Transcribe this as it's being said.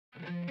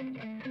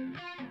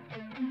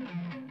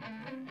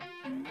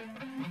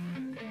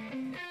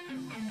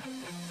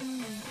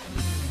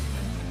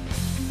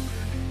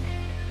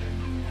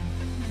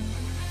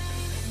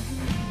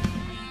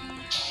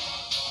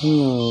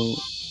Hello,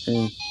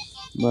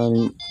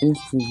 everybody.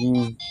 It's the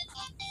Game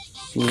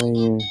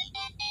Slayer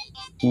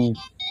here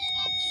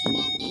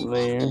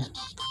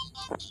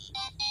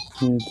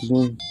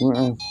today.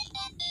 We're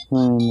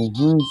playing the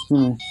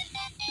Stickmin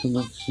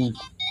collection.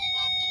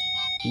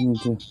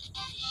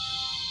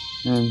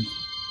 And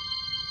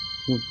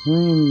we're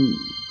playing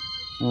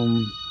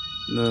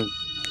the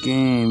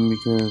game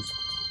because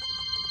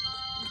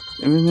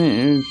everything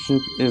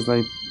airship is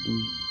like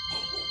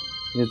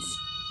it's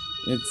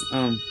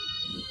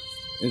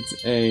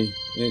a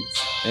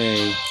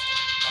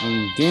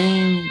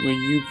game where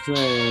you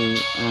play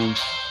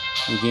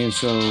a game.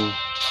 So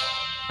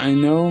I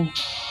know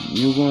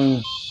you're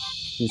going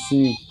to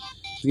see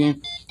the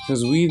game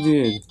because we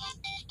did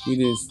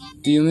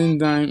stealing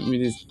the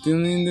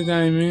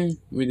diamond,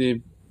 we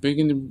did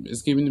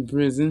escaping the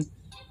prison,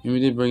 and we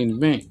did breaking the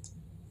bank.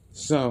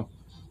 So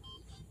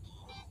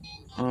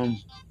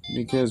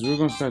because we're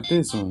gonna start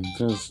this one,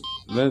 because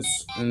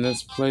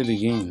let's play the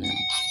game now.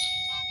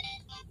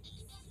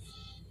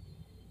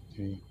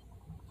 Okay.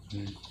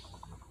 Well,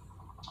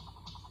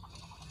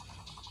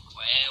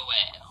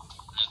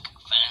 look,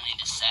 finally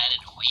decided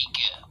to wake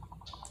up.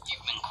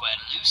 You've been quite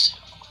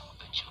elusive,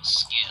 but your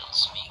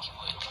skills make you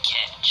worth the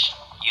catch.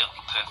 You'll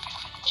be perfect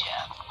for the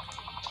job.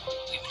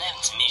 We've been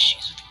having some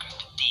issues with a group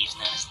of thieves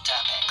known as the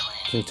Top Hat Clan.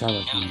 Okay, Top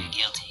Hat Know Clan. they're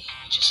guilty,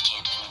 we just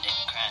can't pin them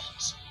down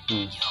crimes.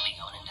 You'll be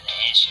going into the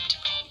airship to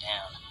bring them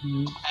down.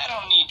 I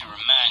don't need to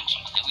remind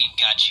you that we've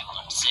got you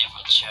on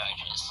several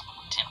charges.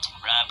 Attempted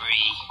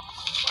robbery,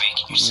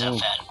 breaking yourself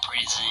out of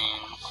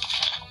prison,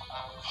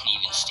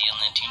 even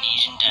stealing a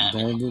Tunisian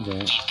diamond.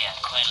 We've got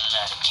quite a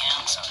lot of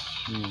counts on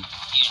you.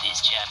 Do this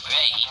job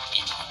right,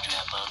 and we'll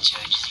drop all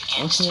charges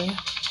against you.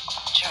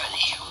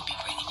 Charlie here will be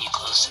bringing you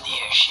close to the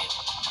airship.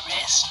 The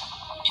rest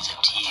is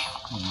up to you.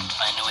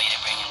 Find a way to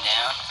bring him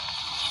down,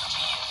 and you'll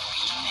be a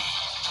free man.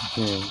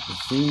 Okay, a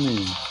free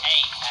man.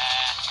 Hey,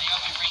 they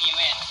want me to bring you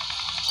in.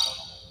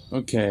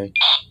 Okay,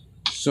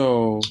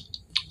 so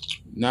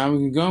now we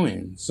can go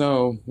in.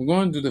 So we're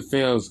going to do the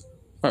fails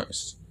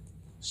first.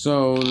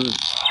 So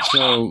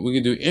we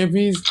can do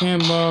earpiece,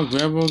 cannonball,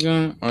 grapple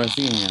gun, or a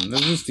sticking hand.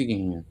 Let's do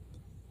sticking hand.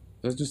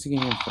 Let's do sticking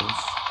hand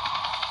first.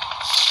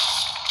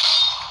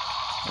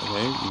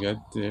 Okay, we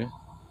got there.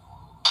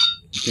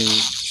 Okay,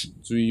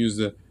 so we use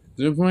the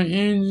 0-point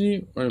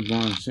energy or the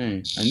bond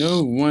chain. I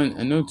know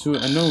two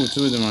of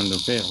them are the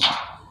fail.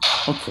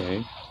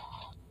 Okay.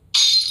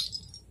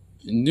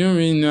 You don't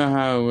really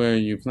know where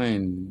you're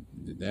playing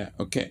that.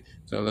 Okay,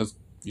 so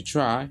you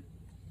try,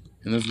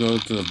 and let's go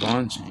to the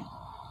bond chain.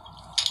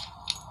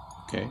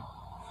 Okay.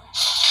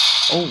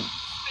 Oh.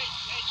 Hey,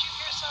 did you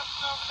hear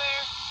something over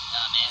there?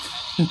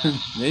 Nah, man.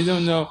 They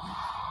don't know.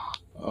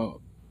 Oh.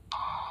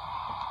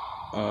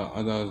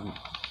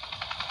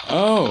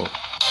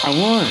 I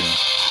won.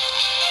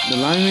 The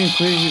lineman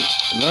quit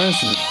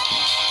Larson.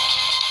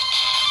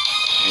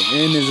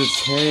 And there's a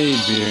teddy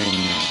bear in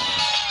there.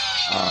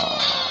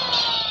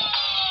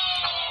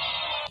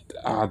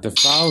 The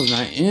file was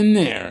not in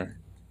there.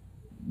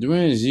 The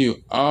winner is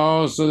you.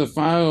 Oh, so the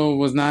file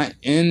was not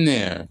in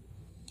there.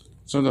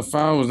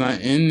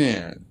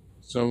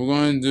 So we're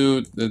going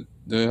to do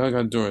the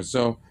helicopter door.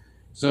 So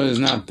it's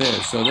not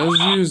there. So let's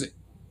use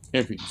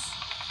earpiece.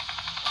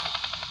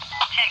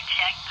 Check.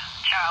 This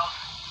is Charles.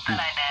 Thought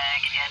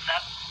I'd give you a heads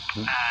up.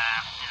 There's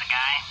a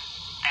guy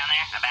down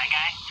there, a bad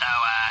guy. So,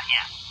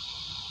 yeah.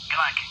 Good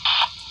luck.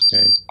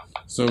 Okay.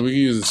 So we can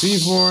use a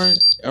C4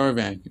 or a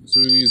vacuum. So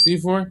we can use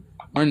C4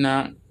 or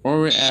not, or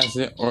with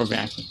acid or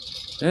vacuum.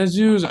 Let's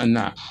use a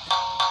not.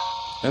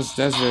 That's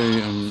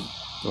very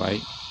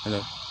light.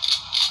 Hello.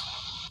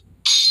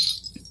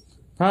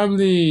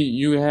 Probably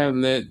you have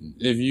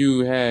if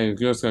you had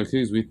Girl Scout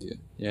cookies with you.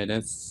 Yeah,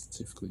 that's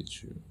typically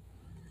true.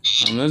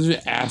 Let's do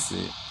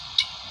acid.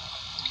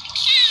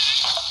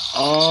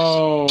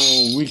 Oh,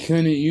 we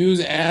couldn't use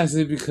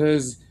acid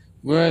because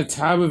we're at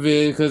top of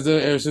it because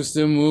the airship's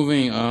still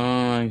moving.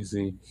 Oh, I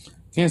see.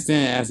 Can't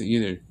stand acid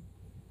either.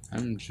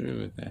 I'm sure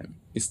with that.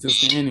 It's still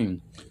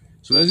standing.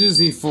 So let's use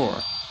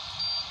C4.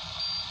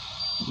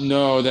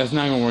 No, that's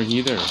not gonna work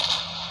either.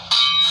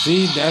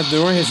 See, that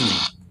door hits me.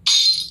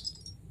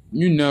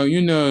 You know,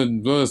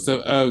 blow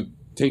stuff up,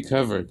 take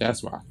cover.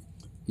 That's why.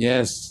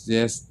 Yes,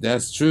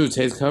 that's true.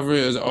 Take cover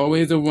is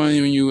always the one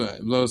when you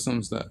blow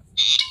some stuff.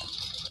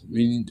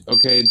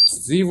 Okay,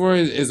 C4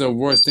 is a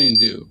worst thing to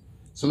do.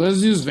 So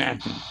let's use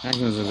vacuum.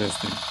 Vacuum is the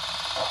best thing.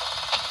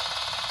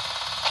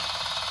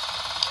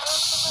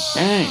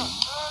 Dang.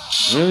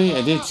 Really?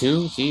 I did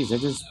two? Jeez, I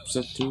just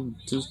set two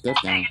stuff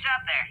down. Hey, good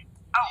job there.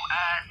 Oh,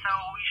 so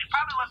you should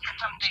probably look for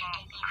something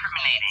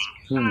incriminating.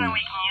 Something that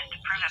we can use to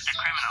prove that they're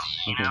criminals,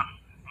 you know?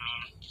 I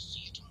mean,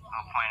 no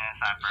point in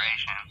this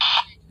operation.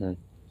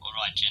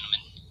 Alright,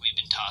 gentlemen. We've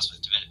been tasked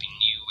with developing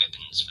new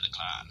weapons for the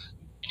clan.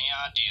 Any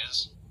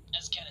ideas? I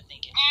was kind of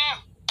thinking.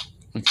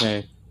 Yeah.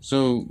 Okay.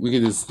 So we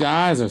can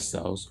disguise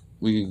ourselves,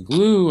 we can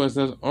glue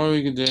ourselves, or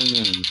we can do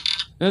it.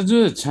 Let's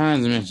do the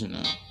challenge dimension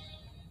now.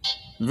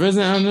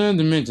 Resident unknown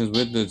dimensions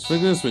with the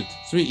flicker switch.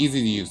 Sweet,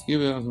 easy to use.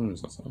 Give it some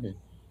results. Okay.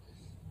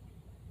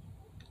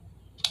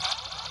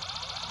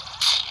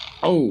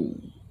 Oh.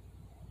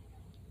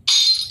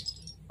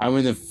 I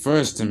went the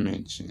first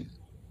dimension.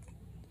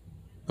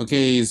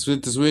 Okay,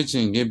 split the switch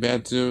and get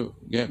back to.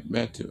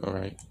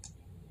 Alright.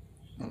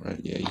 Alright,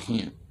 yeah, you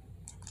can.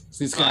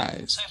 See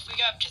skies. So if we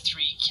go up to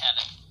 3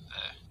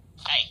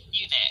 hey,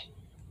 you there.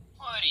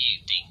 What do you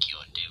think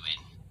you're doing?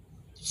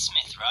 It's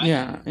Smith, right?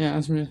 Yeah,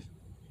 that's Smith.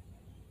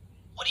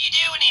 What are you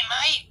doing here,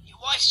 mate? Your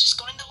wife's just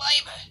gone into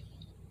labour.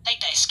 Take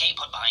that escape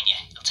pod behind you.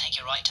 It'll take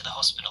you right to the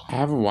hospital. I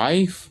have a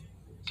wife?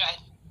 Go ahead.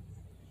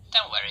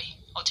 Don't worry.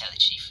 I'll tell the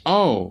chief.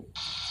 Oh,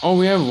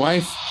 we have a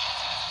wife.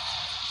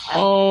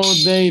 Oh,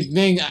 they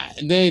think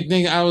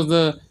I was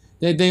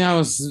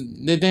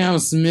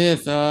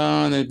Smith.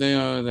 Oh, they think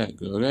I was that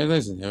girl.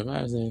 Congratulations,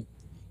 everybody say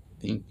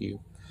thank you.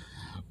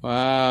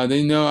 Wow,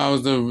 they know I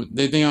was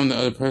they think I'm the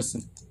other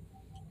person.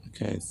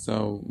 Okay,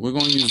 so we're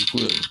gonna use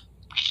glue. No,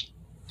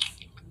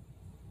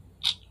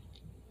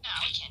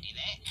 we can't do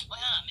that. Why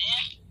not,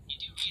 man? You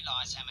do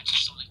realise how much a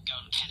solid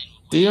gold cannon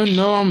would They don't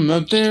know I'm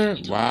up there?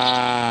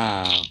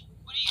 Wow.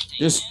 What do you think,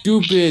 They're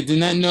stupid. Did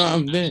not know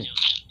I'm there.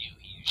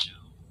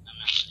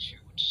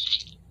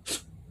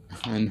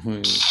 I know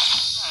it.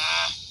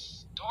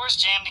 Door's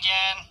jammed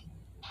again.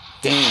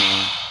 Damn.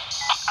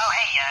 Oh,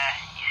 hey,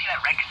 you see that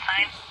record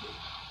sign?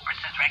 Where it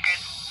says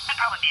records? That'd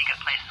probably be a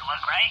good place to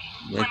look, right?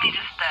 Let me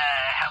just,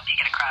 help you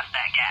get across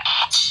that gap.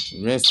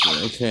 Rescue.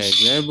 Okay,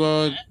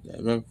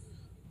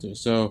 Gabby.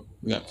 So,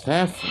 we got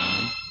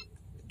platform,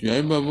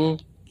 Gabby Bubble,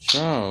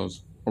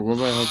 Charles, or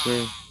robot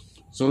helper.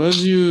 So let's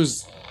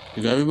use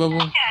the Gabby Bubble.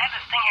 Yeah, I have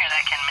this thing here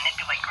that can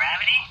manipulate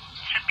gravity.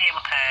 Should be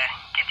able to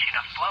get you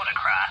to float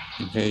across.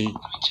 Okay. Let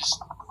me just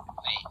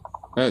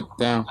wait.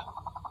 Down.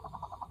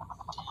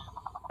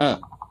 Up.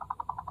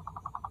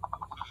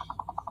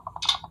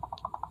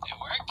 Did it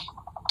work?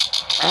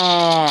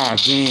 Ah,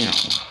 damn.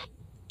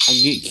 I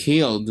get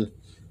killed.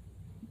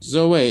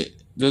 So wait,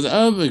 does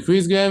up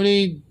increase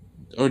gravity,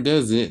 or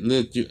does it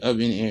lift you up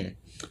in the air?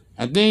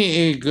 I think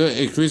it could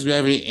increase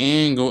gravity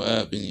and go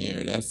up in the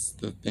air. That's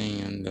the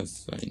thing, and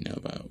that's what I know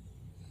about.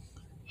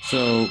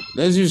 So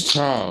let's use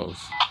Charles.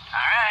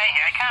 Alright,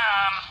 here I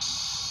come.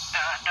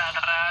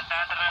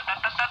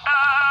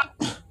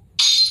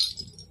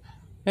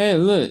 Hey,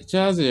 look,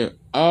 Charles here.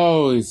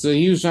 Oh, so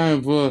he was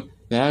trying to pull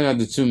the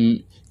helicopter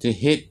to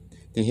hit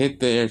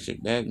the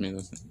airship. That made no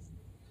sense.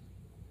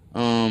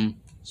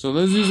 So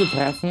let's use a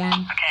platform. Okay,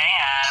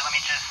 let me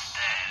just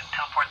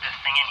teleport this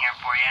thing in here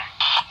for you.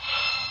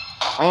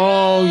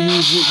 Oh,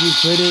 you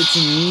put it to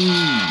me.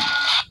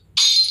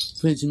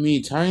 Put it to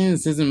me. Targeting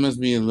system must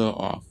be a little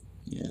off.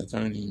 Yeah,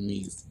 targeting me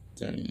is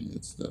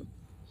targeting stuff.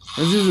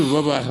 Let's use a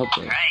robot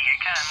helper. Alright, here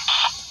it comes.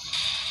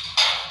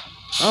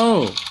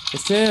 Oh,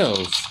 it's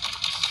Tails.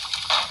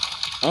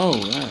 Oh,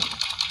 right.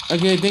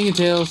 Okay, thank you,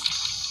 Tails.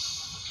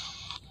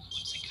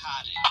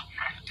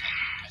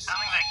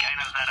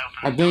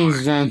 I think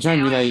he's trying to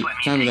be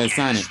like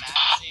Sonic.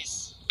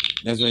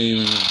 That's what he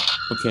meant.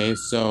 Okay,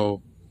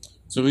 so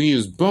we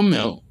use bone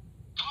melt,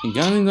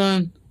 gun,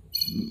 mind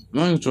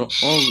control,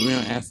 all real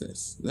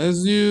assets.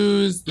 Let's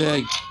use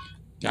the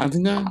gun. Alright,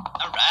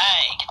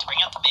 get to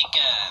bring out the big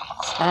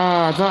guns.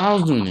 Ah, I thought I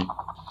was doing it. Hey,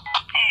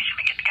 you should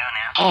be good to go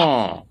now.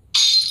 Oh,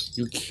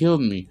 you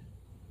killed me.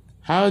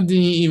 How did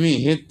he even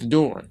hit the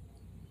door?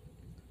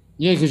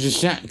 Yeah,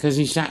 because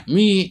he shot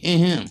me and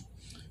him.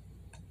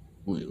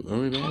 Wait, are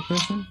we a bad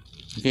person?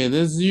 Okay,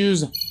 let's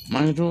use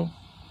mind control. Wow,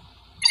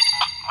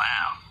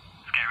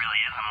 this guy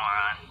really is a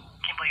moron.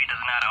 Can't believe he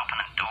doesn't know how to open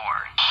a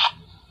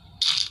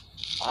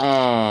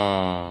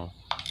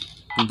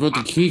door. We broke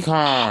the key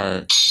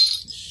card.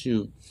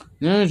 Shoot.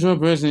 No control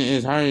person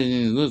is harder than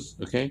it looks,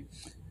 okay?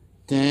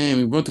 Damn,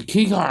 we broke the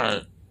key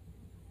card.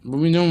 But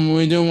we don't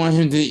want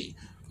him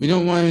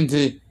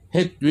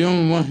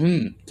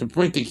to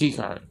break the key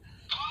card.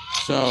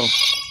 So,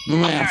 no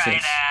more access.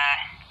 Alright,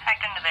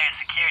 hacked into their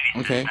security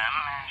Okay. system.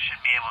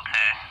 Should be able to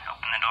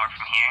open the door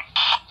from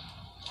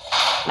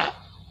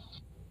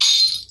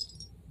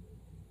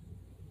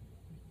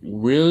here.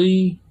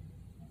 Really?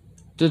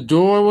 The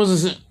door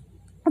wasn't.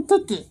 I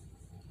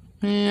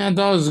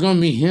thought it was gonna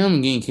be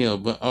him getting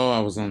killed, but I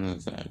was on the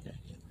other side. Okay,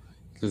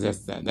 because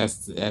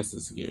that's the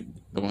security,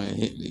 the one that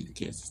hit the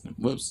care system.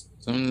 Whoops,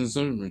 something in the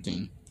server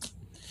routine.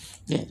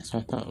 Yeah, that's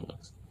what I thought it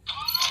was.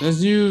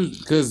 Let's use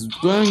because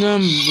gun,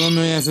 bone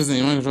melt access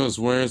and mind control is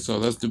square, so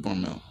let's do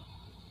bone melt.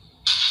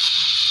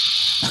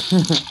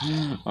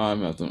 Oh, I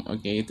melted him.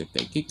 Okay, take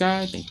that key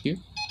card. Thank you.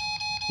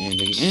 And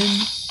take it in.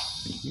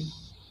 Thank you.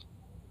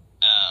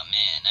 Oh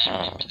man, I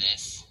remember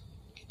this.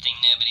 Good thing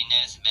nobody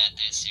knows about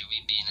this, or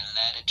we'd be in a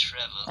lot of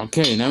trouble.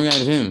 Okay, now we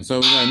got him. So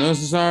we got no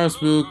Cesar,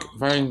 Spook,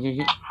 Fire. Oh man,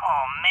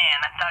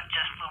 that thought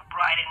just flew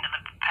right into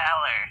the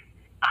propeller.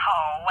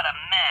 Oh, what a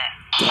mess.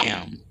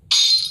 Damn.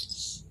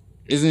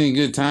 Isn't it a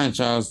good time,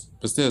 Charles?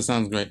 But still,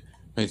 sounds great.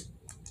 Wait.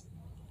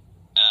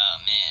 Oh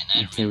man,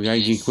 I Okay, we remember gotta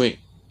this. get quick.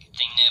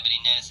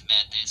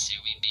 this,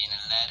 or we'd be in a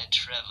lot of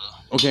trouble.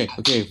 Okay.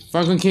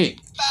 Falcon kick.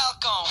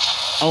 Falcon!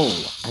 Oh,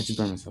 I just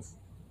burned myself.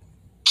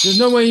 There's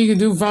no way you can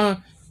do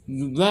Falcon.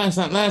 Last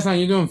time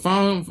you're doing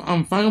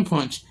Falcon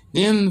punch.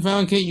 Then the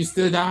Falcon kick, you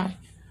still die.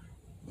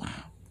 Wow.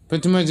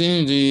 Put too much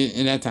energy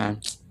in that time.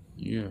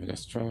 Yeah,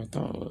 that's true. I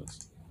thought it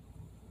was.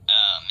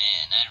 Oh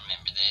man, I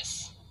remember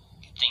this.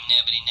 Good thing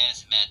nobody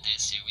knows about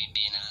this, or we'd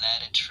be in a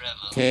lot of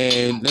trouble.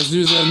 Okay, let's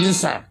do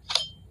this.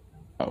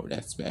 Oh,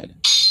 that's bad.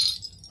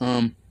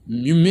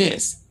 You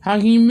miss. How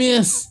can you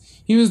miss?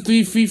 He was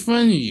 3 feet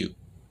from you.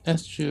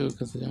 That's true,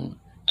 because I don't.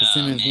 Oh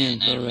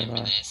man, I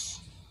remember this.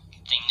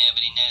 Good thing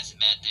nobody knows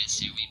about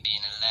this, or we'd be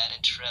in a lot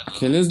of trouble.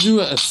 Okay, let's do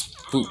a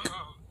spook.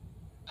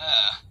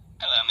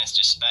 Hello,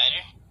 Mr.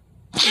 Spider.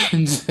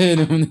 Just hit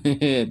him in the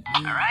head.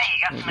 Alright, you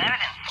got some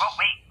evidence. Oh,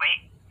 wait.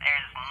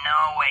 There's no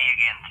way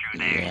you're getting through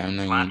there. Yeah, I'm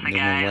not lots gonna, of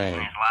guys, no way. and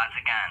there's lots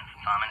of guns.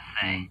 That's all I'm gonna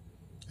say.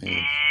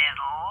 Yeah. It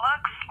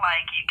looks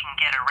like you can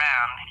get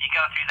around if you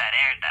go through that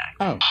air duct.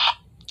 Oh,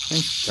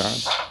 thanks,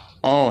 Charles.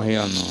 Oh,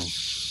 hell no.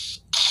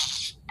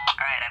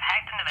 Alright, I've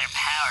hacked into their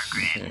power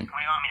grid. Okay. What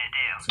do you want me to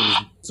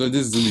do? So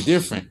this is gonna be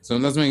different. So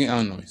let's make it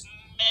out noise.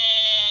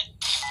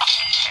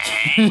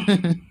 Hey?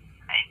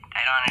 I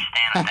don't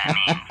understand what that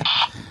means.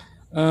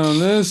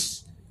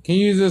 Can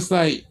you just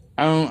like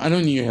I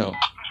don't need your help.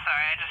 I'm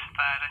sorry, I just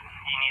thought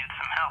you needed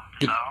some help,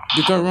 so.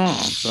 Get that wrong.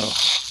 So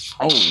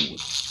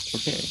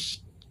okay.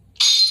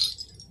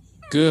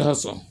 Good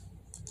hustle.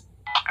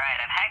 Alright,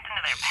 I've hacked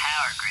into their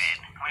power grid.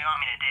 What do you want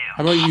me to do?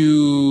 How about you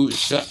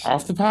shut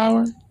off the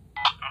power? Okay,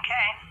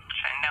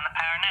 shutting down the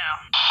power now.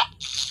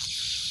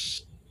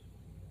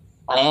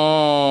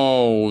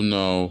 Oh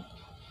no.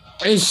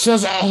 It's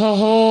just a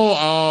whole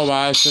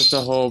wow, it's just the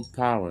whole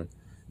power.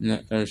 No,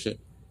 airship.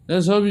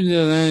 Let's hope you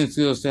the landing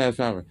still has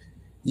power.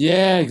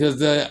 Yeah,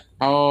 because if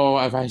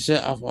I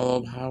shut off all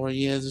the power,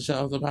 just shut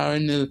off the power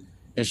and the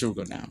airship will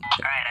go down.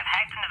 Okay. Alright, I've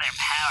hacked into their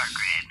power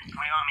grid.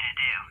 What do you want me to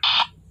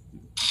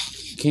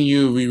do? Can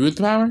you reroute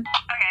the power?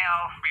 Okay,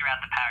 I'll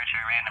reroute the power to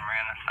a random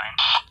room, that's fine.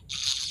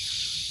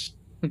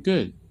 Oh,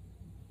 good.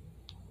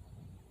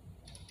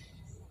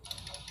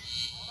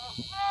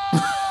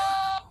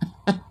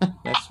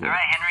 That's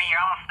Alright, Henry,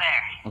 you're almost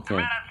there. Okay.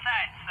 I'm right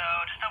outside, so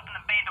just open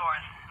the bay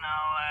doors and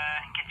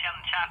I'll get you on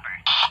the chopper.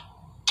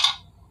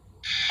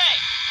 Hey,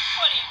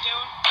 what are you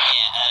doing?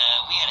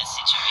 Yeah, we got a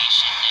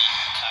situation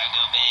in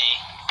cargo bay.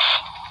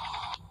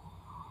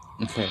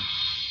 Okay.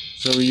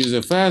 So we use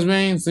a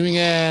flashbang, sleeping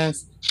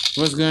gas,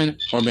 what's gun,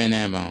 or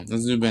banana bomb.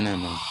 Let's do banana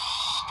bomb.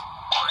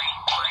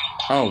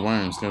 Oh,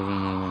 worms.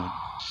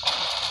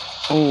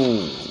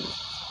 Oh.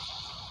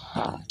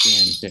 Ah,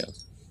 damn, it fails.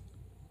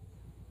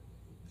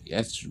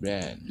 That's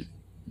bad.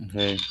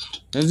 Okay.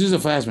 Let's use a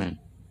flashbang.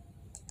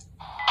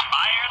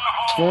 Fire in the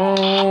hole!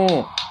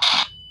 Oh!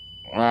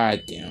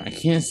 Alright, damn. I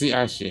can't see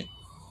our shit.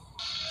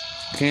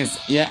 I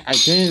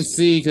can't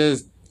see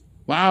because...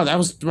 Wow, that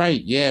was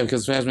right. Yeah,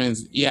 because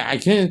flashbangs... Yeah,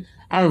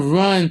 I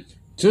run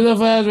to the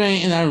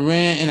flashbang and I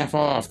ran and I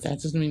fall off.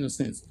 That doesn't make no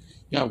sense.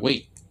 You gotta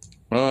wait.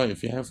 Bro,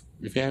 if you have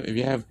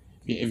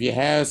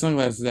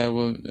sunglasses that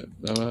will...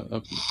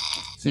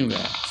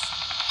 sunglasses.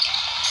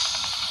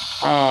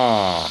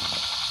 Oh...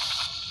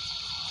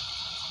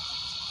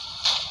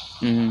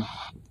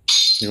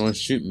 They're gonna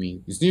shoot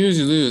me. You snooze,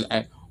 you lose.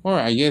 I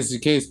guess in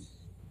case,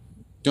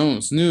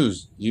 don't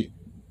snooze. You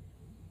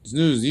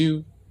snooze,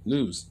 you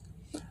lose.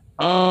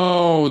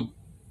 Oh,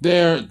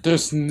 they're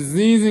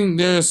sneezing.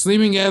 Their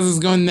sleeping gas is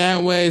going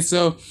that way,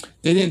 so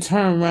they didn't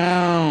turn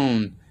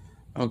around.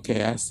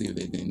 Okay, I see what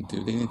they didn't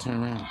do. They didn't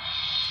turn around.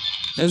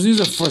 Let's use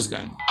a force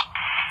gun. Hey,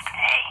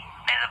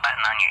 there's a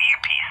button on your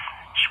earpiece.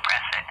 You should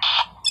press it.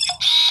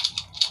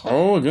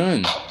 Oh, a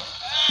gun.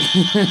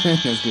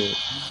 That's good.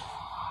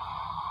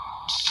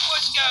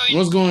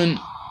 What's going?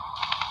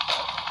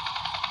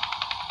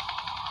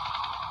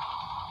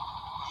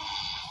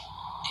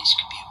 This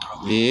could be a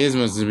problem. This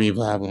must be a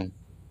problem.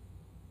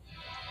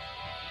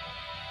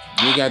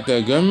 We got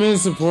the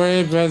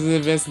government-supported private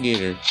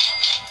investigator.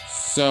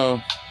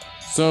 So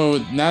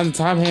now the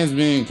top hand's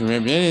being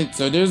corrected.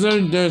 So there's more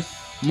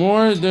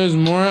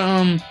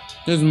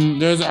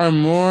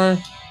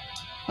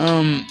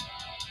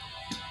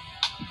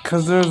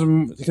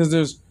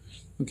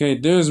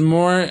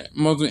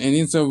multiple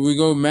endings. So we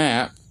go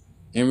map.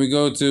 And we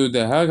go to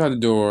the helicopter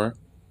door.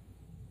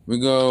 We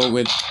go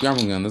with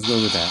grappling gun. Let's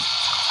go with that.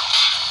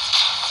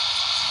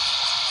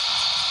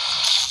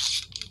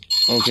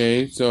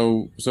 Okay,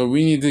 so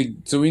we need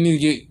to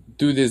get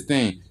through this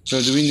thing. So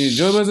do we need a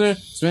drill buzzer,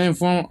 Spanish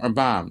form, or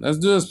bomb? Let's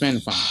do a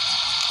Spanish form.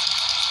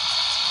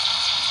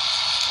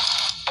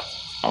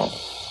 Oh.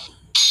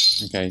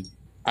 Okay.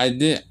 I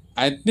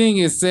think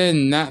it said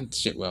not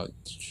shit. Well,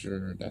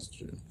 sure, that's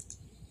true.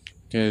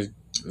 Okay,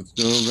 let's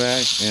go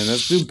back and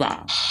let's do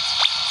bomb.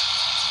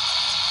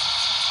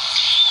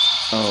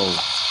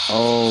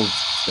 Oh,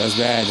 that's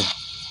bad.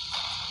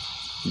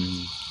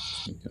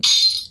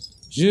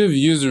 Should have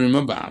used the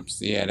remote bombs.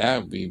 Yeah,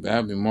 that'd be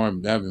more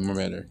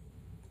better.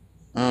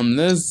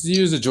 Let's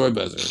use the joy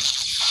buzzer.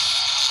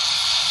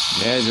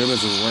 Yeah, joy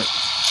buzzer will work.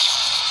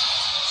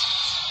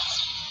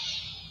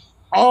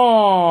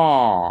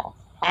 Oh,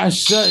 I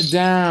shut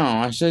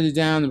down. I shut it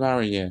down. The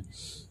power. Yeah.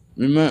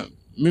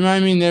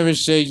 Remind me never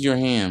shake your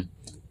hand.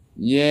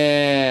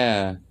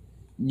 Yeah.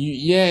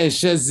 Yeah, it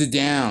shuts it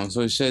down.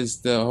 So it shuts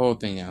the whole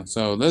thing down.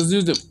 So let's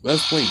do the.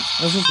 Let's wait.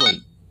 Let's just wait.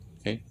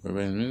 Okay.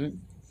 Wait a minute.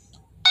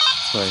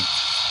 Play.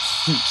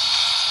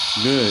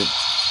 Good.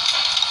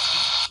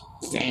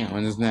 Damn,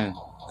 and it's not.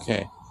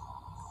 Okay.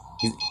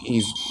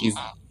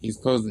 He's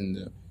closing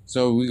the.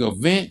 So we go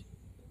vent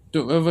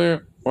to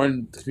over or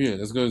the computer.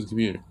 Let's go to the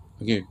computer.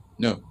 Okay.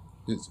 No.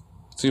 It's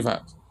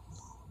 65.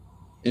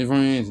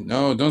 Information.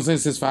 No, don't say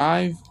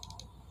 65.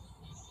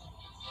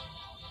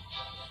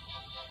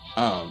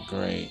 Oh,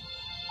 great.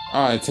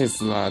 Oh, it takes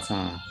a lot of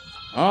time.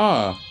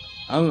 Oh,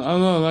 I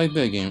like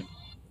that game.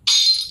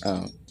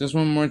 Oh, just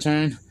one more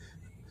turn.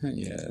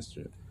 Yeah, that's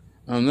true.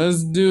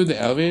 Let's do the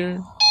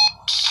elevator.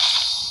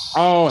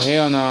 Oh,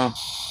 hell no.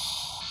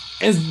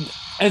 It's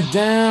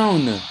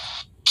down.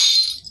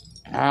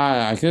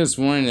 Ah, I could have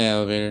sworn the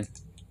elevator.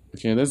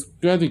 Okay, let's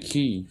grab the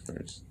key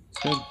first.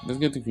 Let's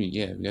get the key.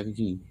 Yeah, we got the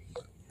key.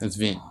 Let's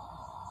vent.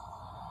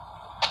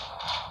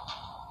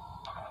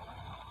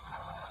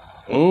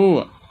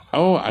 Oh,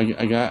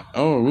 I got.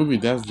 Oh, Ruby.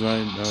 That's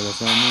right. No, that's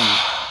what I need.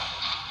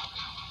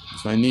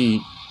 That's what I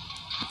need.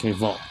 Okay,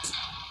 vault.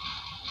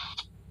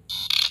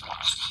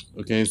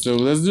 Okay, so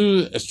let's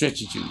do a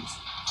stretchy choose.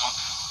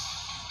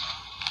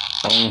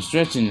 Oh, I'm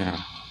stretching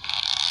now.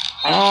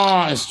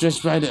 Oh, it's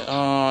stretched by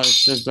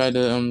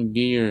the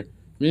gear.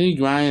 Really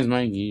grinds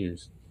my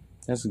gears.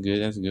 That's a good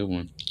one. That's a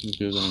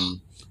good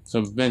one.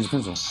 So bench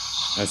pencil.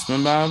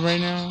 SpongeBob right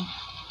now?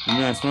 You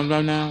know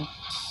SpongeBob now?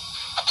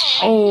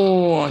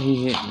 Oh,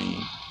 he hit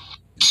me.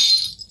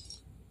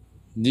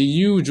 Did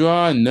you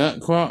draw a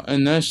nut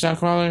shot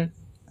crawler?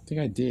 I think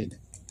I did.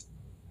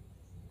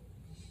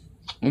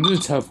 I'm gonna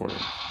do the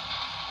teleporter.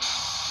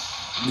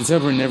 The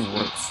teleporter never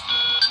works.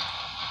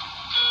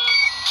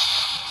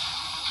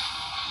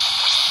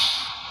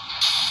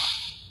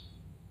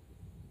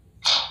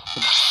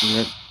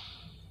 Yep.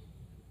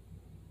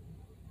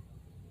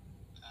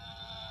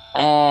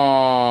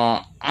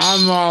 Oh,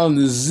 I'm all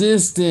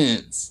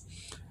resistance.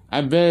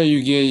 I bet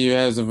you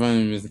have some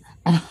fun with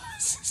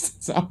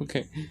resistance.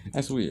 Okay,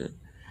 that's weird.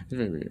 That's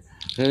very weird.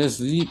 Let's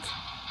leap.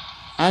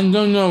 I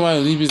don't know why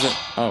leap is like.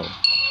 Oh. Okay.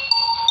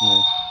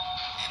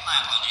 My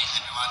apologies,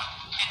 everyone.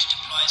 Had to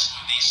deploy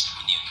some invasive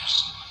maneuvers.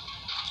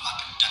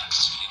 Flock of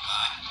ducks flew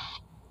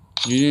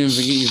by. You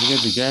forget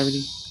the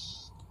gravity?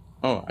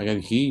 Oh, I got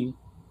a key.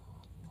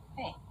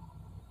 Hey,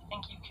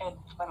 think you could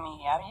let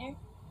me out of here?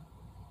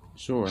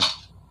 Sure.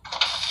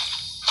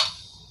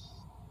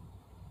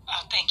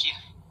 Oh, thank you.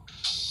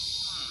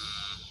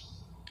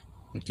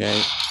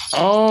 Okay.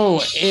 Oh,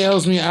 it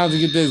helps me out to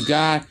get this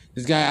guy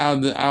out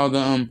of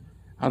the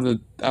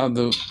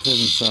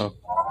prison. So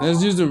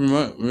let's use the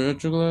remote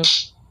glove.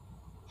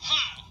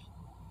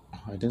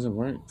 Oh, it doesn't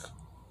work.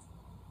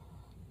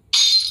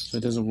 So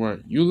it doesn't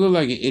work. You look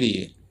like an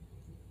idiot.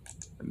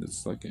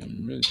 It's like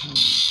I'm really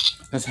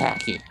let's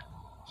hack it.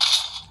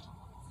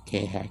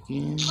 Okay,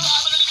 hacking.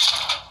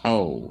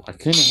 Oh, I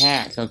couldn't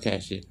hack. Okay,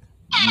 shit.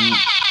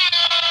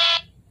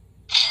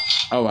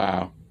 Oh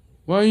wow.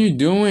 What are you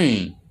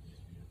doing?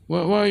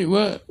 What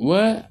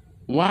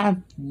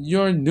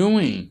you're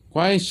doing?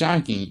 Quite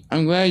shocking.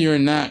 I'm glad you're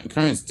not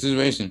current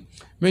situation.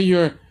 But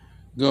you're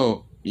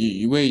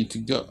you wait to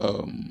go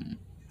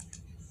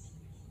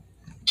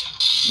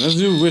let's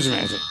do witch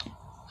magic.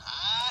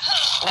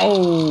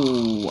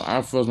 Oh,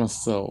 I froze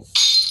myself.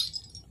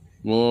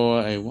 Roll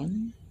a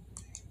 1?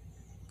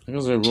 I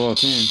guess I roll a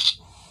 10.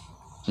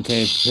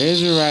 Okay,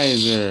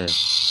 plagiarizer.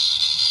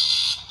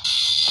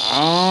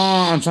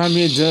 Oh, I'm trying to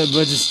be a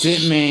budget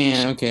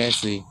Stickmin. Okay, I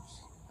see.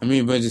 I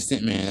mean budget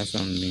Stickmin. That's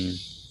what I'm being.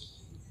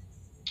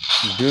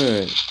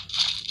 Good.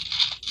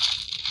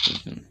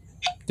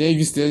 Dave,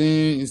 you still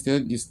didn't.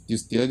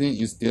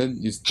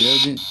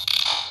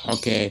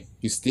 Okay,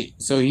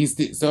 so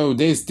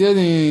they still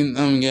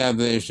didn't get out of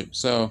the airship.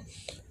 So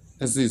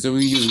let's see. So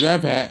we use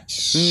grab hat,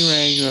 swing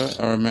regular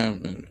or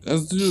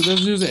let's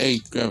use a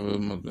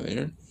grab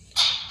there.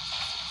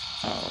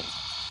 Oh.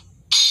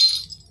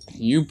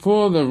 You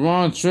pull the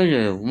wrong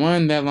trigger,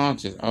 one that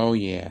launches. Oh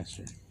yeah,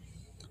 sure.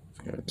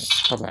 Forget about that.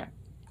 Pop that.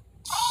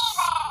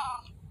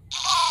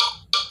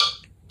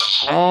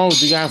 Oh,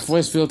 they got a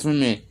voice filter from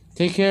me.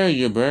 Take care of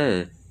your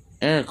bird.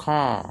 Air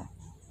call.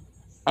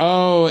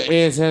 Oh,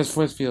 it has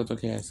force field.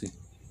 Okay, I see.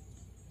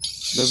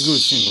 Let's go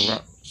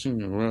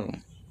single row.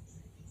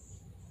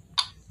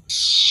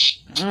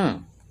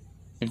 Oh,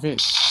 it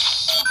fits.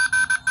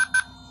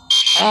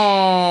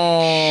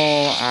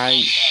 Oh,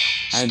 I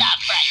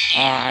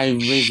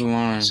raised the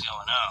alarm. What's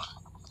going on?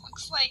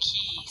 Looks like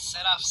he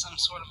set off some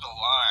sort of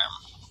alarm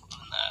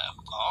in the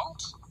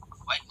vault.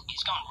 What?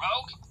 He's going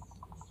rogue?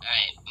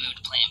 Alright, move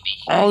to plan B.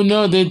 Oh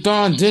no, they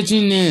thought I'm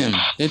ditching them.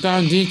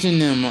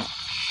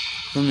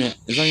 Come here.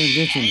 It's like I'm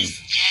ditching them.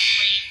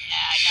 Jeffrey, I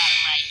got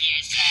him right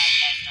here, so you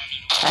guys don't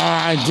need to worry.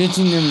 I'm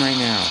ditching them right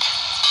now.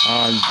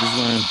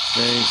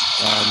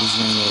 This is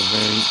going to go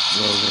very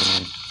low.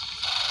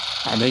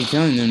 Are they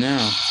killing them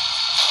now?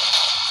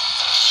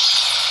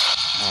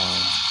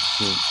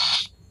 Okay.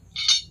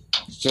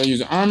 Should I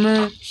use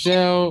armor,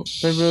 shell,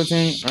 paper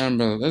tank, or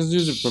umbrella? Let's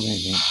use the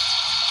propane tank.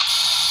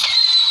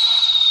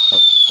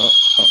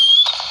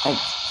 Oh.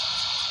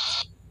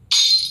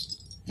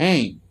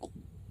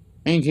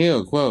 Ain't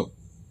kill, quote.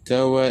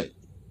 Tell what?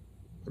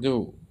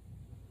 Do.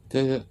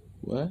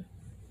 What?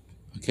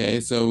 Okay,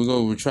 so we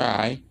go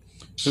retry.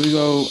 So we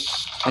go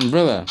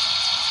umbrella.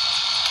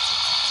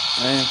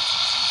 And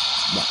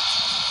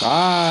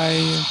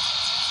bye.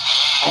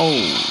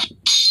 Oh.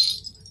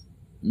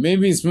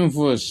 Maybe a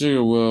spoonful of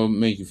sugar will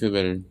make you feel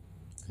better.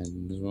 I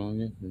think this wrong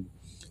again.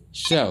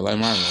 Shell, like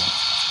Mario.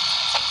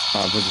 Oh,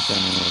 I'll put the shell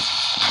in there.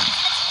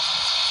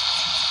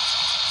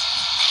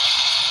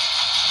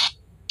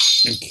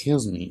 It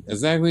kills me.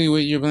 Exactly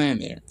what you're playing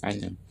there. I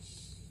know.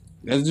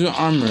 Let's do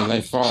armor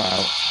like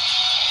Fallout.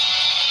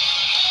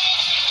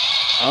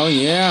 Oh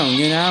yeah, I'm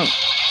getting out.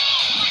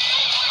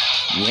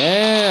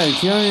 Yeah,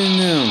 killing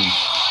them.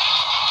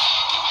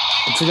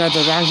 I took out the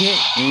rocket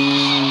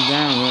and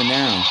going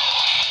down.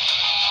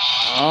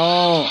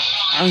 Oh,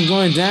 I'm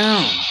going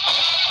down.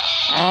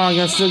 Oh,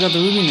 I still got the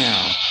ruby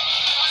now.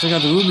 Still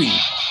got the ruby.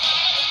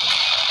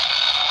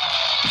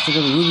 Still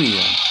got the ruby.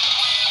 Let's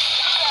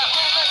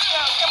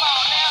go. Come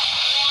on now.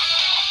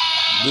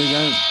 They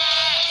got.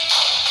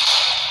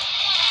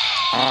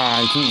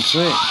 I can't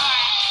click.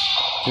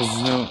 Because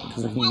I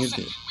can't get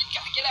there. We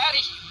gotta get out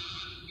of here.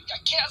 We got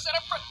chaos at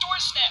our front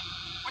doorstep.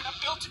 We're not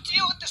built to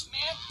deal with this,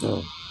 man.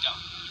 Oh. Go.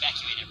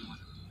 Evacuate everyone.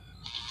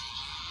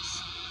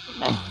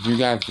 Oh, you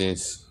got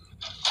this.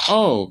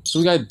 Oh, so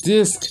we got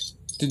disc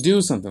to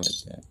do something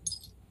like that.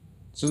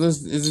 So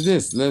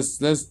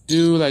let's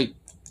do like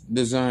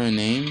design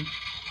name.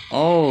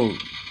 Oh,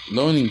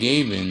 loading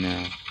Gaben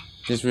now.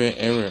 Just read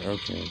error.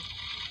 Okay.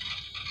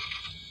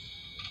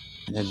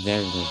 That's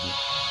everything.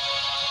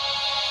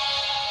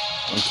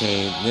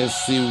 Okay, let's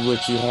see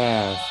what you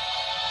have.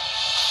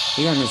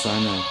 You got this, I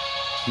know.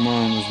 Come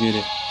on, let's get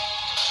it.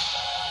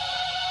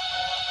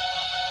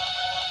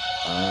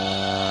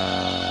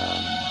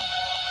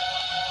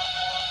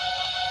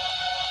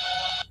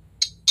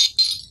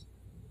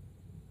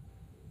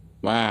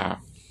 Wow.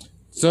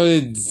 So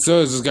it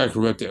just got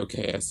corrupted.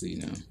 Okay, I see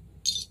now.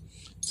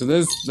 So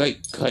let's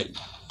like cut.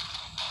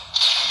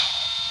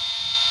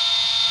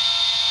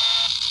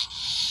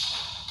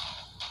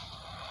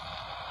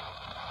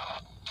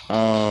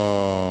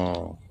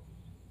 Oh.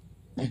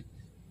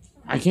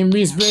 I can't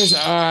breathe space. Oh,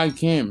 I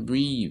can't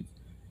breathe.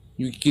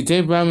 You can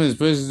take problems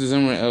space to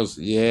somewhere else.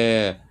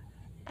 Yeah.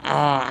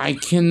 I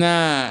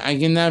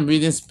cannot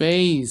breathe in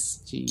space.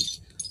 Jeez.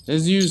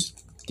 Let's use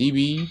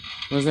DB.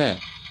 What's that?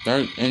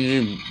 Dark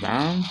energy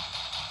bomb?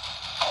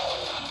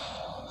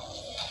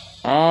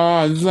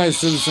 Oh, this is like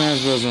Super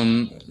Smash Bros.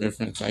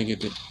 Reference. I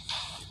get it.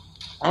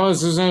 Oh,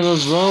 it's Super Smash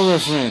Bros.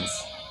 Reference.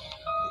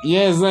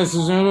 Yeah, it's like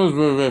Super Smash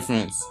Bros.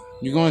 Reference.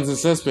 You go into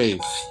subspace.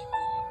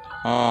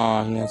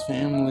 Oh, he has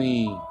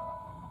family.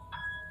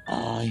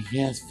 Oh, he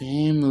has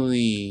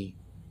family.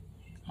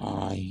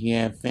 Oh, he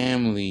had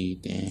family.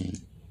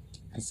 Dang.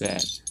 That's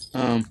sad.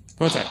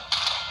 Prototype.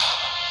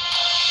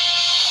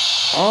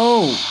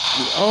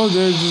 Oh,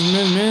 there's just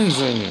men's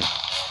right here.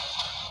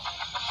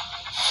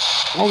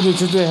 Oh, they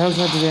took the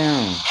helicopter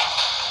down.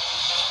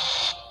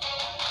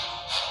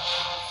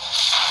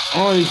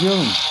 Oh, they killed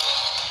him.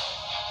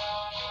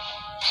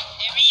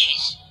 There he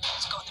is.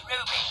 Let's go with the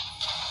ruby.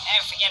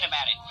 Now forget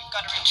about it. We've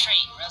got to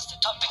retreat, or else the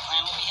topic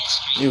clan will be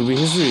history. It will be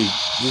history.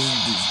 This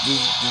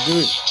do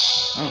it.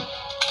 Oh.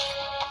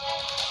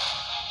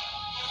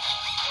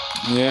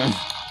 Yeah.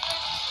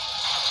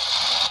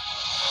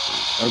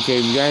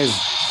 Okay, we guys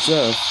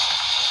stuff.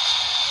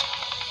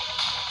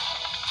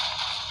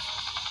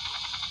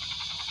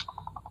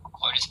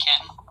 Where's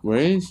Ken? Where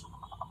is?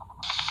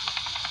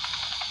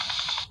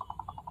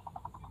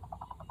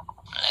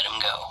 Let him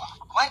go.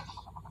 What?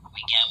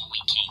 We got what we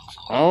came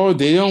for. Oh,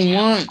 they don't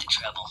want. The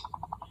trouble.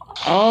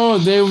 Oh,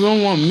 they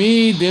don't want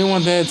me. They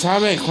want the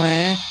Atomic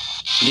Clan.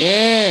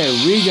 Yeah,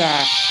 we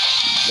got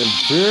the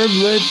pure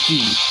blood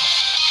thief.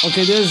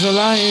 Okay, there's a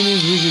lot of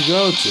enemies we could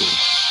go to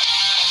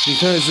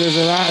because there's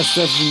a lot of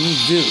stuff we need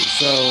to do.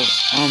 So,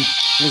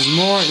 there's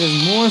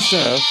more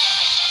stuff.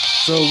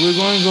 So we're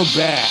going to go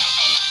back.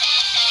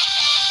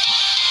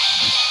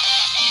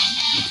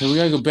 Okay, we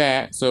gotta go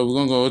back. So we're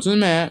gonna go to the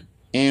map,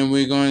 and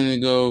we're going to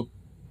go.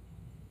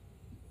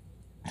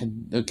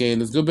 Okay,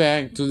 let's go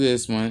back to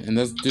this one, and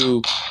let's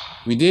do.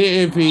 We did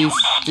earpiece,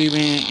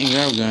 Stickmin, and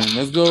grab gun.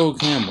 Let's go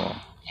cannonball.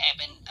 Hey, I've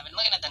been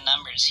looking at the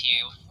numbers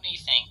here. What do you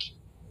think?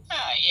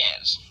 Ah,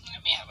 yes.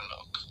 Let me have a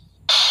look.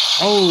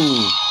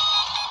 Oh.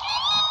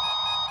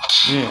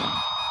 Yeah.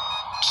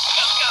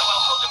 Let's go.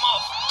 I'll hold them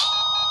off.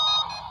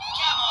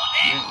 Come on,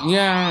 then.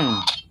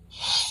 Yeah.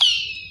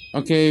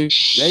 Okay,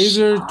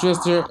 laser,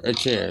 twister, or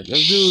chair.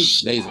 Let's do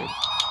laser.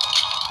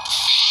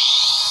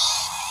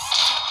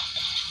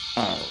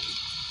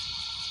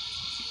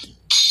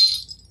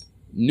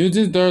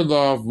 Newton's third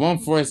law of one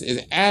force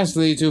is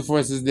actually two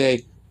forces.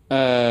 They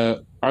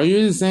are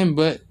you the same,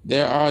 but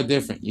they are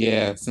different.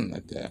 Yeah, something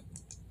like that.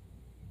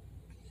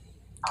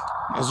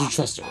 As you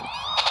trust her.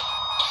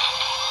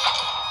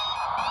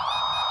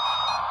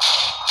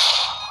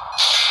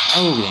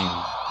 Oh,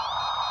 damn.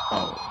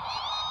 Oh.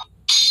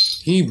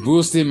 He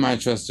boosted my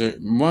thruster.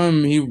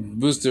 He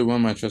boosted one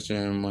of my thruster,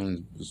 and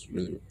one was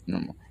really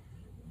normal.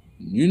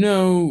 You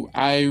know,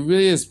 I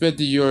really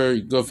expected your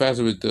go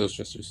faster with those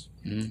thrusters.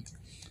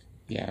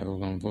 Yeah, we're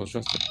going to pull a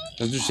thruster.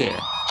 Let's do share.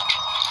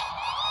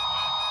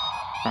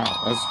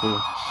 Wow, that's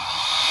cool.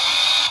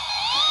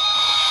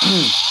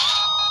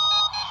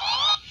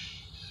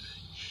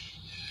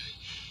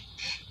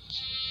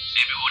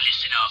 Everyone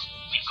listen up.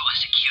 We've got a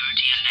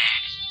security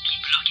alert. Keep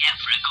a lookout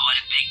for a guy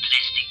with big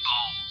plastic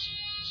balls.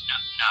 No,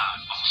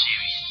 I'm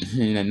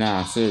serious.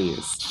 Nah,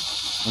 serious.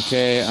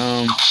 Okay,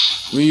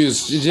 we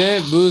use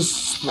jet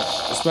boost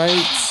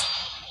spikes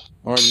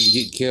or just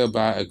get killed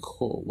by a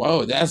coal.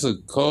 Whoa, that's a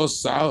coal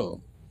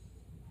solid.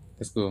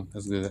 That's cool.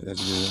 That's good. That's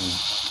good.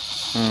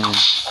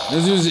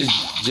 Let's use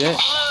jet.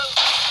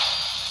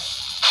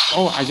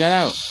 Oh, I got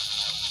out.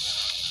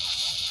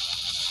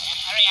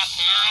 Hurry up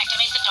now.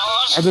 Activate the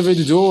doors. Activate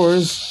the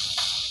doors.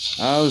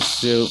 Oh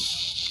shoot.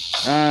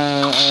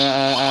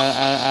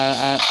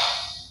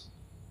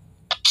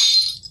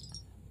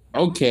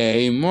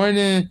 Okay, more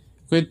than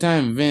quick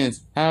time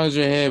events. How's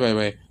your head, by the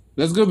way?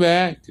 Let's go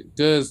back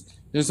because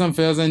there's some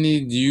fails I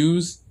need to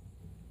use.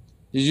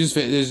 There's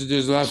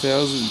a lot of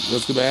fails.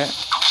 Let's go back.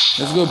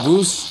 Let's go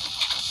boost.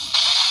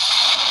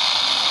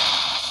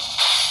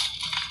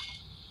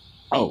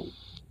 Oh,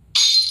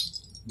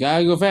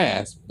 gotta go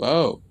fast.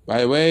 Oh,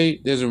 by the way,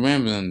 there's a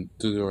rambling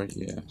to the door.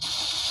 Yeah.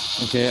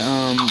 Okay.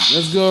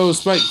 Let's go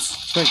spikes.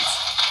 Spikes.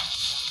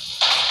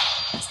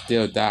 I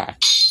still die.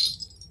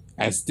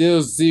 I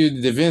still see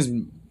the defense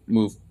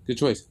move. Good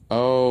choice.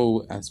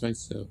 Oh, I expect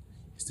so.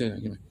 Still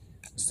not coming.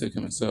 Still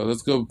coming. So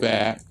let's go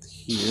back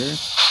here.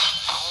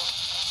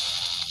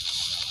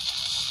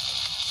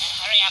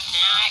 Hurry up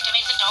now.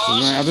 Activate the doors. So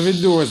we're gonna activate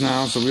the doors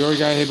now. So we already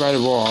got hit by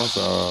the wall.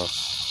 So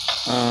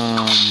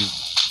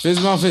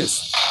fist bump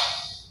fist.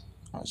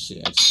 Oh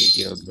shit! I just get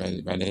killed by the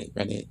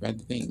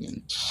thing.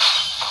 And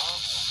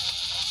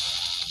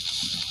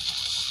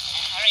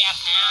hurry up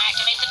now.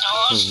 Activate the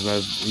doors.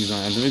 so he's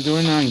gonna activate the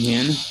door now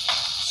again.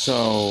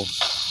 So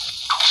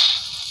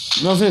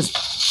no fist.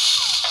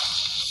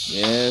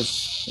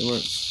 Yes, it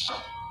works.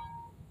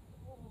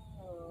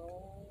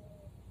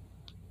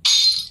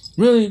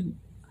 Really?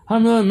 How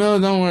Miller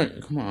don't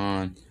work? Come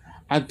on.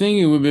 I think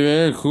it would be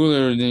very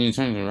cooler than you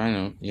turn to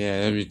Rhino. Yeah,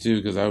 that'd be too,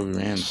 because I would be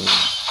ran through.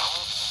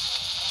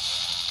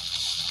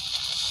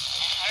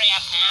 Hurry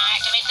up now.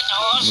 Activate the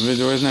doors. Activate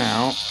the doors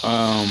now.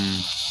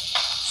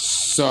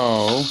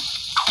 So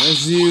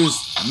let's use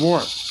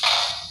warp.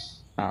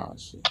 Oh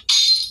shit.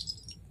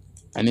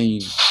 I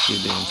didn't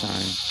get there in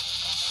time.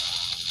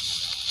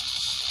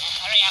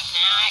 Hurry up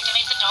now.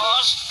 Activate the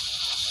doors.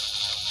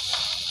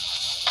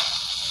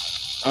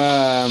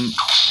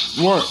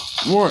 Warp.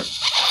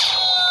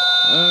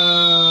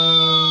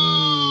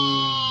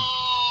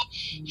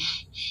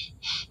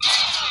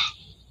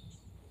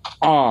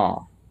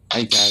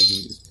 I got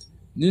you.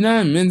 Do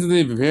not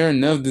mentally prepare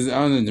enough these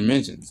other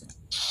dimensions.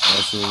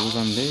 That's what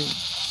I'm doing.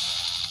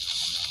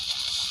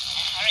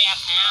 Hurry up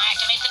now.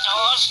 Activate the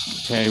doors.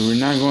 Okay, we're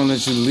not gonna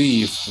let you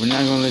leave. We're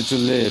not gonna let you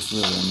live.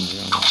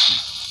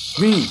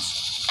 Please.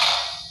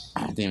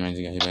 Ah, damn! I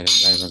just got hit by the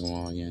fucking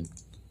wall again.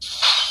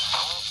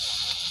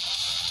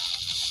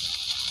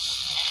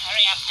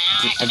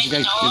 I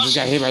just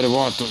got hit by the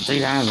wall 3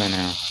 times right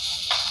now.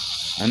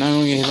 I'm not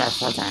gonna get hit by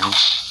 4 times.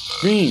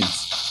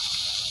 Beans!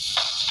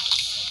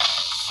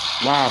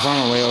 Wow, I found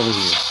my way over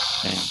here.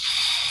 Damn.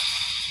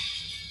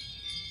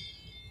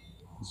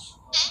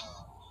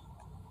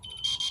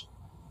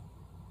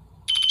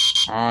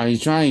 Oh,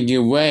 he's trying to get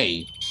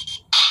away.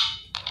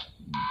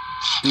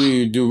 Do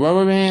we do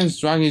rubber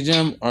bands, rocket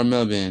jump, or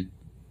mill bend?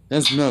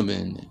 Let's mill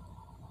bend.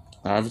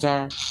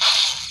 Avatar?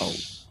 Oh.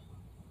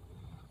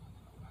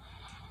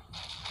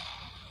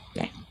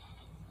 Damn.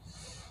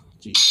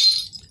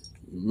 Jeez.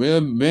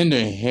 Real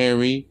bender,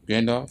 Harry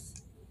Gandalf.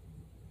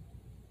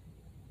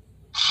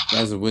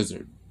 That's a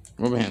wizard.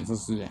 Rubber hands,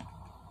 let's do that.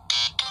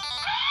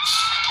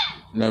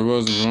 That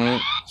Rose is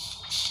running.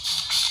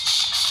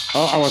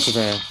 Oh, I watched the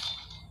path.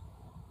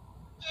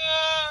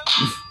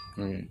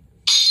 Okay.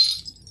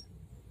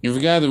 You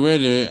forgot to wear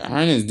the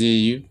harness, did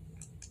you?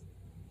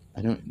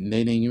 They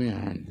didn't give me a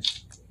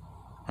harness.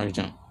 Alright,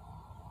 jump.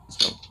 Let's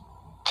go.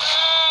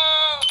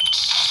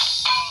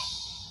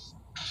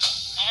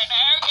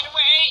 Get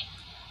away.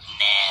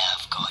 Now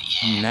I've got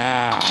you.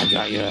 Nah, I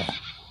got you.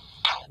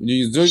 You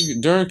use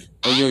Dirk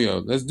or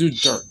Yo-Yo? Let's do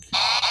Dirk.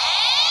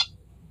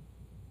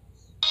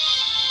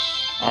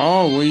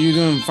 Oh, what are you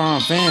doing Final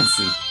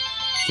Fantasy?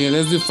 Okay,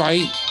 let's do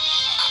fight.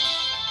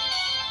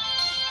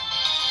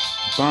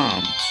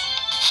 Bombs.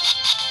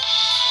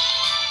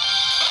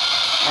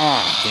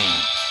 Ah,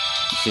 damn.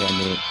 Shit, I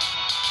did it.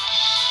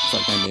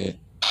 Fuck, I did it.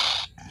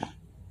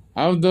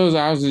 Out of those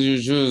options you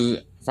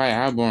choose fight,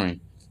 how boring.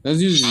 Let's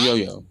use the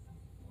Yo-Yo.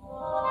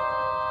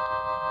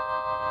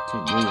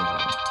 Okay, Yo-Yo.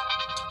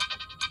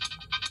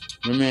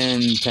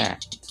 Remain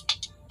intact.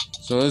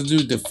 So let's do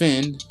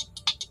defend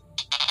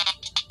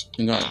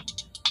and guard.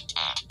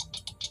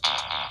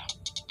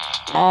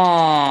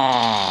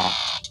 Ah!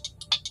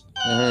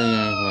 The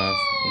hurricane class.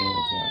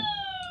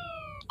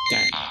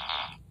 Dang.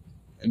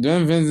 The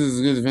defense is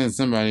a good defense.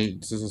 Somebody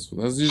successful.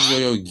 Let's use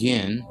yo-yo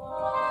again.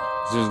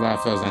 There's a lot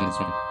of fails on this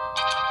one.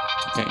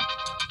 Okay.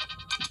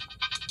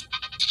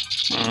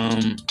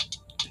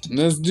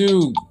 Let's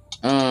do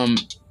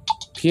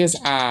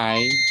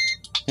PSI.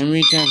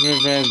 Henry transfer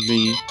fast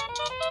B.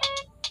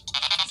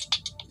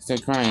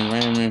 Start crying.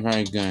 Right hand man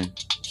fire gun.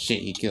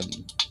 Shit, he killed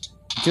me.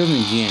 He killed me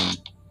again.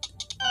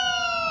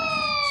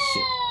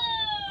 Shit.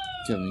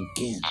 Killed me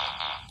again.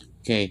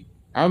 Okay.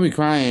 I'll be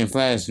crying and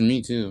flash for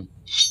me too.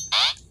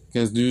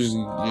 Because dudes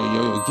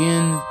yo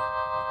again.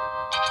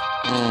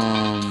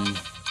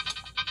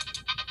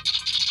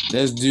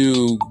 Let's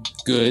do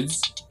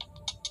goods.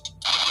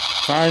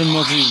 Fire the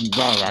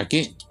multi-ball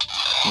rocket.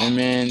 And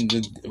man,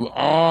 you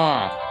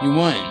won.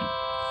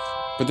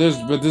 But there's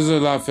a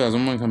lot of fails.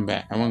 I'm gonna come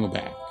back. I wanna go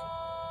back.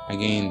 I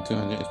gained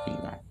 200 SP.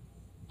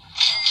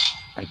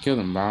 I killed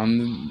him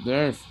on the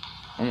earth.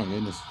 Oh my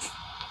goodness.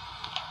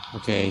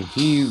 Okay,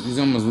 he's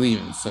almost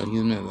leaving, so he's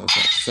in the middle of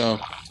that.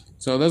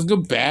 So let's go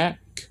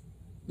back.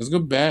 Let's go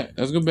back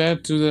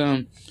to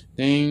the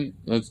thing.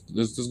 Let's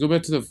go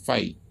back to the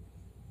fight.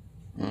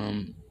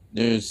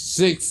 There's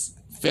 6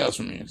 fails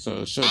from here,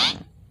 so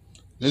showdown.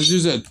 Let's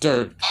use a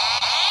dirt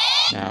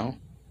now.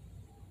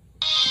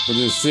 But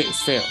there's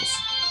 6 fails.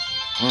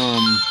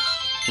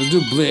 Let's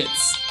do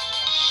blitz.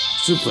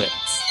 Suplex.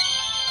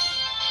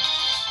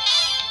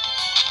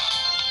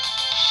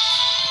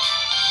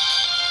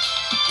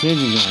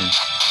 Kidney gun.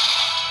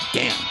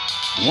 Damn.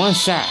 One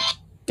shot.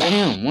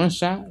 Damn, one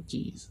shot?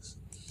 Jesus.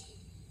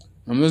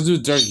 Let's do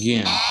dirt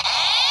again.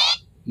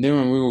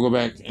 Then we will go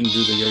back and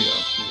do the yo-yo.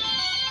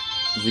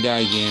 If we die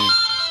again.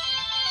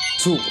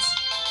 Tools.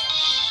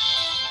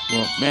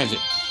 Well, magic.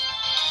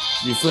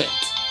 Reflect.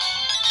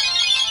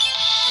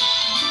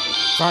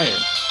 Fire.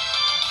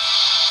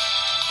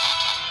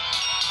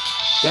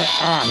 He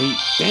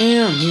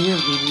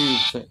really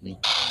deflected me.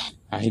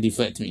 He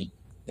deflected me.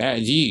 That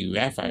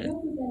fire.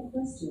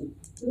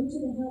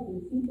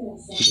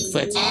 He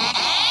deflected me.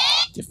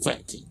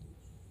 Deflecting.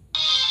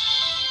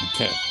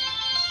 Okay.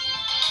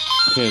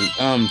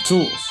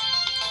 Tools.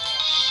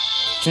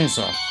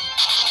 Chainsaw.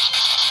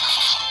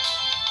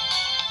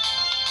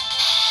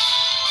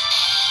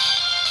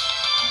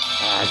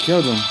 I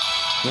killed him.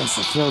 Yes,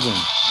 I killed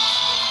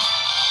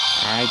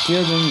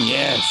him.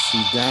 Yes,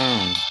 he's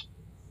down.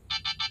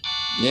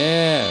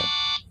 Yeah.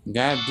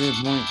 Got the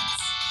points.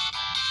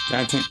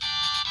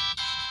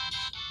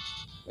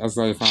 That's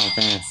like Final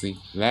Fantasy.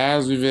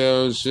 Last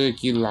reveal should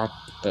keep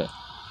locked up.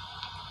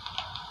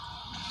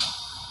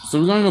 So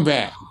we're gonna go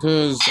back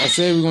because I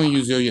said we're gonna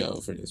use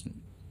yo-yo for this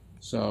one.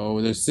 So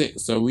there's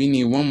 6. So we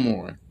need one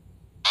more.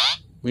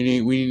 We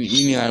need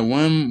like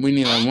one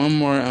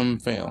more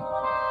fail.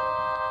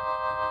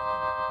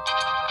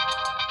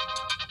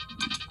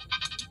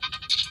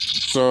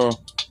 So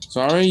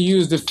I already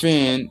used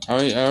defend.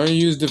 I already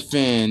used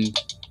defend.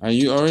 I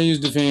already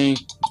used defend,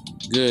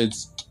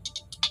 goods,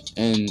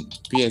 and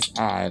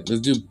PSI. Let's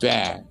do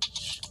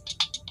bash.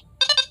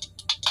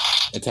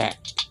 Attack.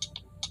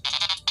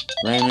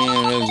 Right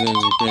man is a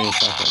great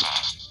sucker.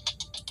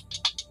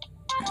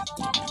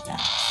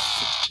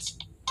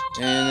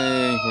 And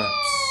then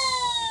collapse.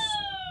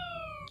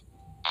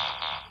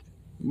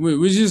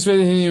 We just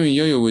expected him and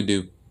Yo-Yo would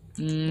do.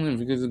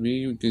 Because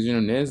you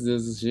know Ness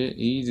does the shit.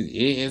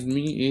 It hits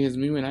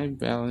me when I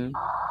battle him.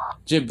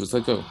 Jibbos,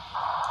 let go.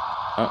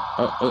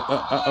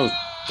 Oh.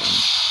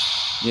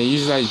 Yeah,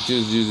 usually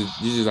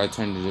just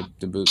turn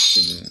the boost.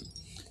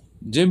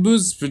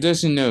 Jibbos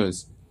production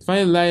nodes.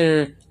 Find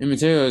lighter in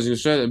materials you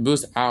can try to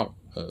boost out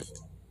of.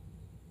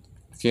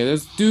 Okay,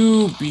 let's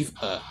do beef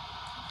up.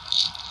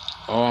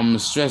 Oh, I'm gonna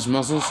stretch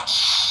muscles.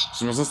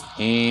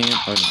 And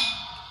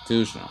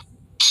too strong.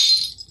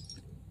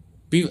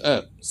 Beef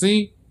up.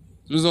 See?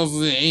 Results of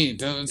the 8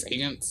 intelligence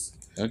agents.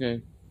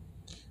 Okay.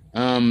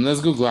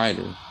 Let's go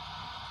glider.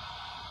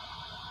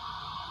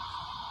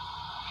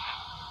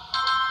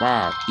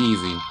 Wow,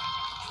 easy.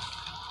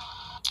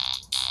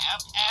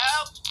 Help.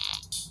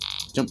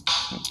 Jump.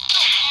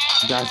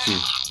 Got you.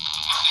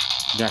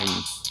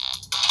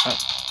 Up.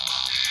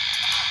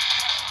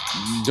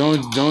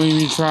 Don't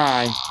even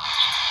try.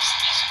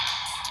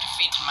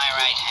 Defeat my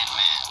right-hand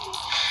man.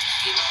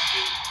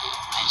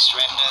 I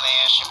surrender the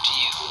airship to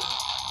you.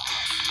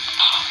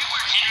 Oh, good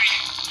work, Henry.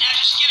 Now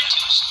just give it to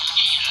us and we'll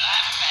get you to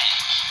live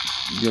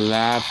fast. You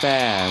live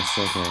fast,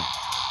 okay.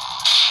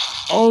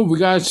 Oh, we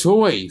got a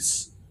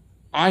choice.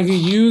 I could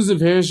use the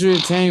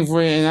parachute tank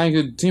for it and I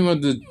could team up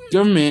the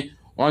government,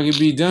 or I could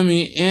be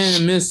dummy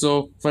and a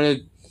missile for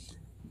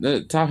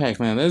the Top Hat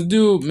clan. Let's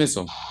do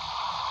missile.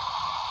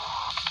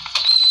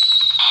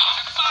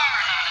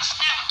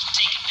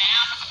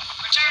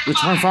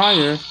 Return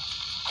fire.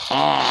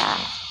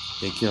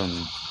 They killed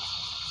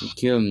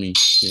me.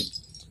 Shit.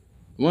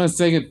 1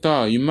 second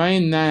thought. You might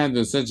not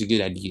have such a good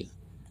idea.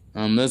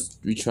 Let's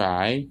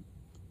retry.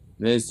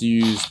 Let's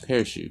use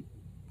parachute.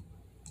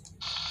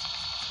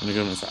 Let me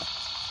go to my side.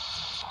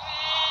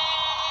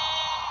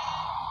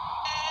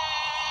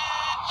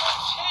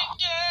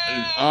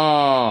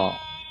 Oh,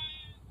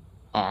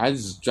 I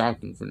just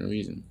dropped him for no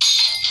reason.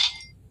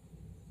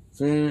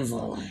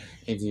 Falling.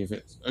 18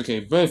 fits.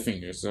 Okay,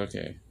 Butterfingers.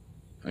 Okay.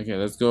 Okay,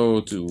 let's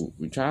go to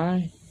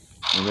retry.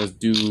 And let's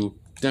do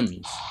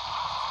dummies.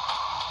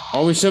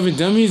 Always shoving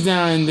dummies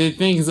down and they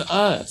think it's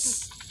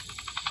us.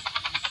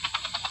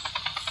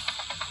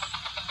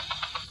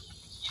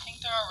 You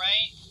think they're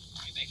alright?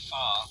 Pretty big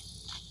fall.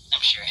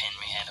 I'm sure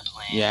Henry had a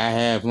plan. Yeah, I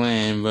had a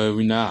plan, but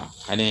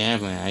I didn't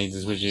have a plan. I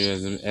just put you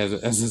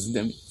as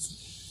dummies.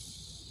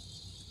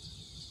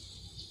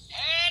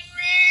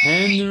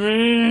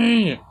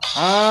 Henry!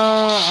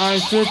 Oh, I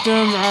took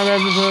him out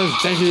of the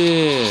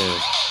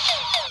executive.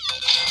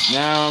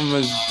 Now I'm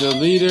the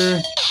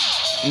leader.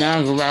 Now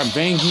I'm gonna rob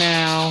bank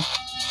now.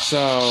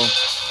 So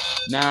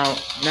now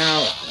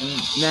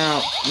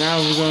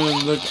we're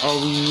gonna look all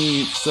we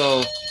need.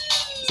 So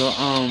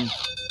I'm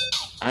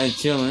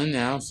chilling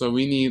now. So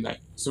we need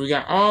we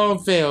got all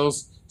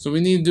fails. So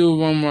we need to do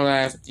one more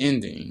last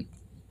ending.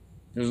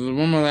 There's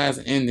one more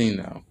last ending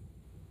though.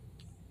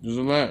 There's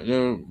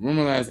one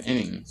more last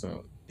ending.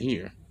 So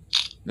here,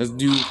 let's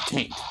do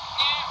tank.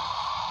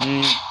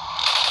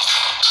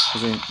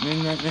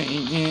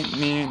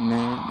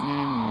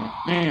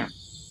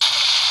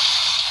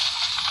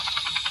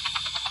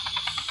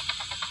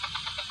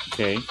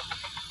 Okay.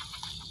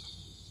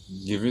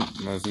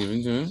 Let's give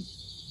it to him.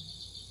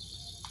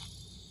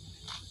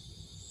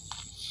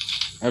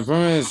 I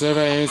promise to serve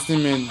our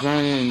estimate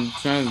trying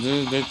to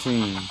do their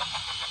team.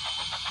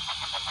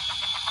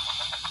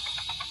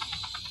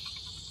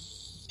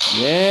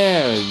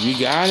 Yeah, we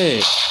got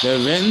it. The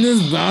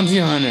Relentless Bounty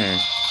Hunter.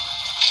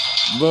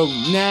 But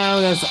now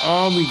that's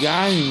all we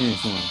got in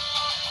this one.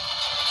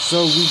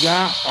 So we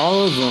got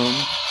all of them.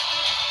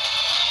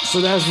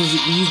 So that is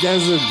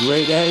the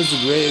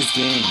greatest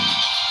game.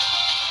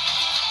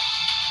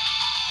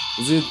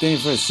 Is it a thing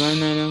for Sun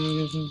night?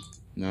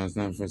 No, it's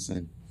not for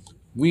Sun.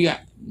 We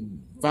got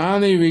all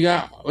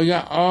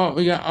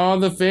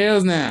the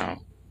fails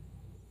now.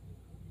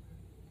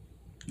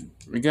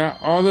 We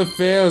got all the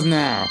fails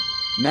now.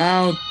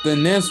 Now the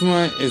next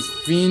one is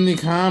Feeding the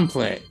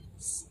Complex.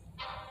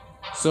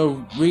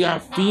 So we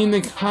got Feeding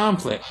the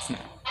Complex now.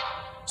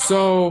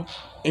 So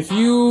if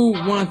you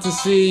want to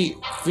see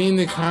Feeding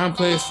the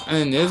Complex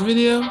in this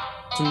video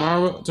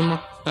tomorrow,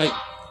 like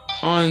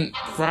on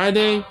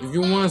Friday, if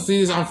you want to see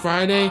this on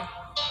Friday,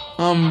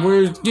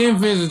 we're getting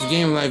finished with the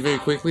game live very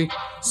quickly.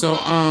 So if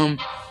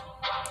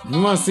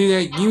you want to see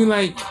that, give me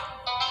like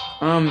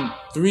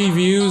 3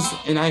 views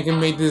and I can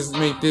make this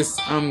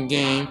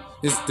game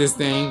this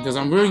thing, because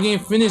we're getting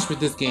finished with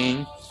this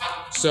game.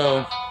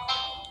 So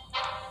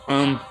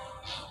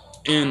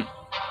and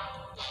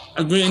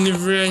a great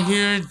interview right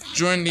here.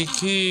 Join the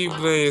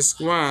Keyblade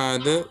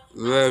squad.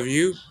 Love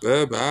you.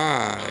 Bye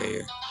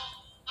bye.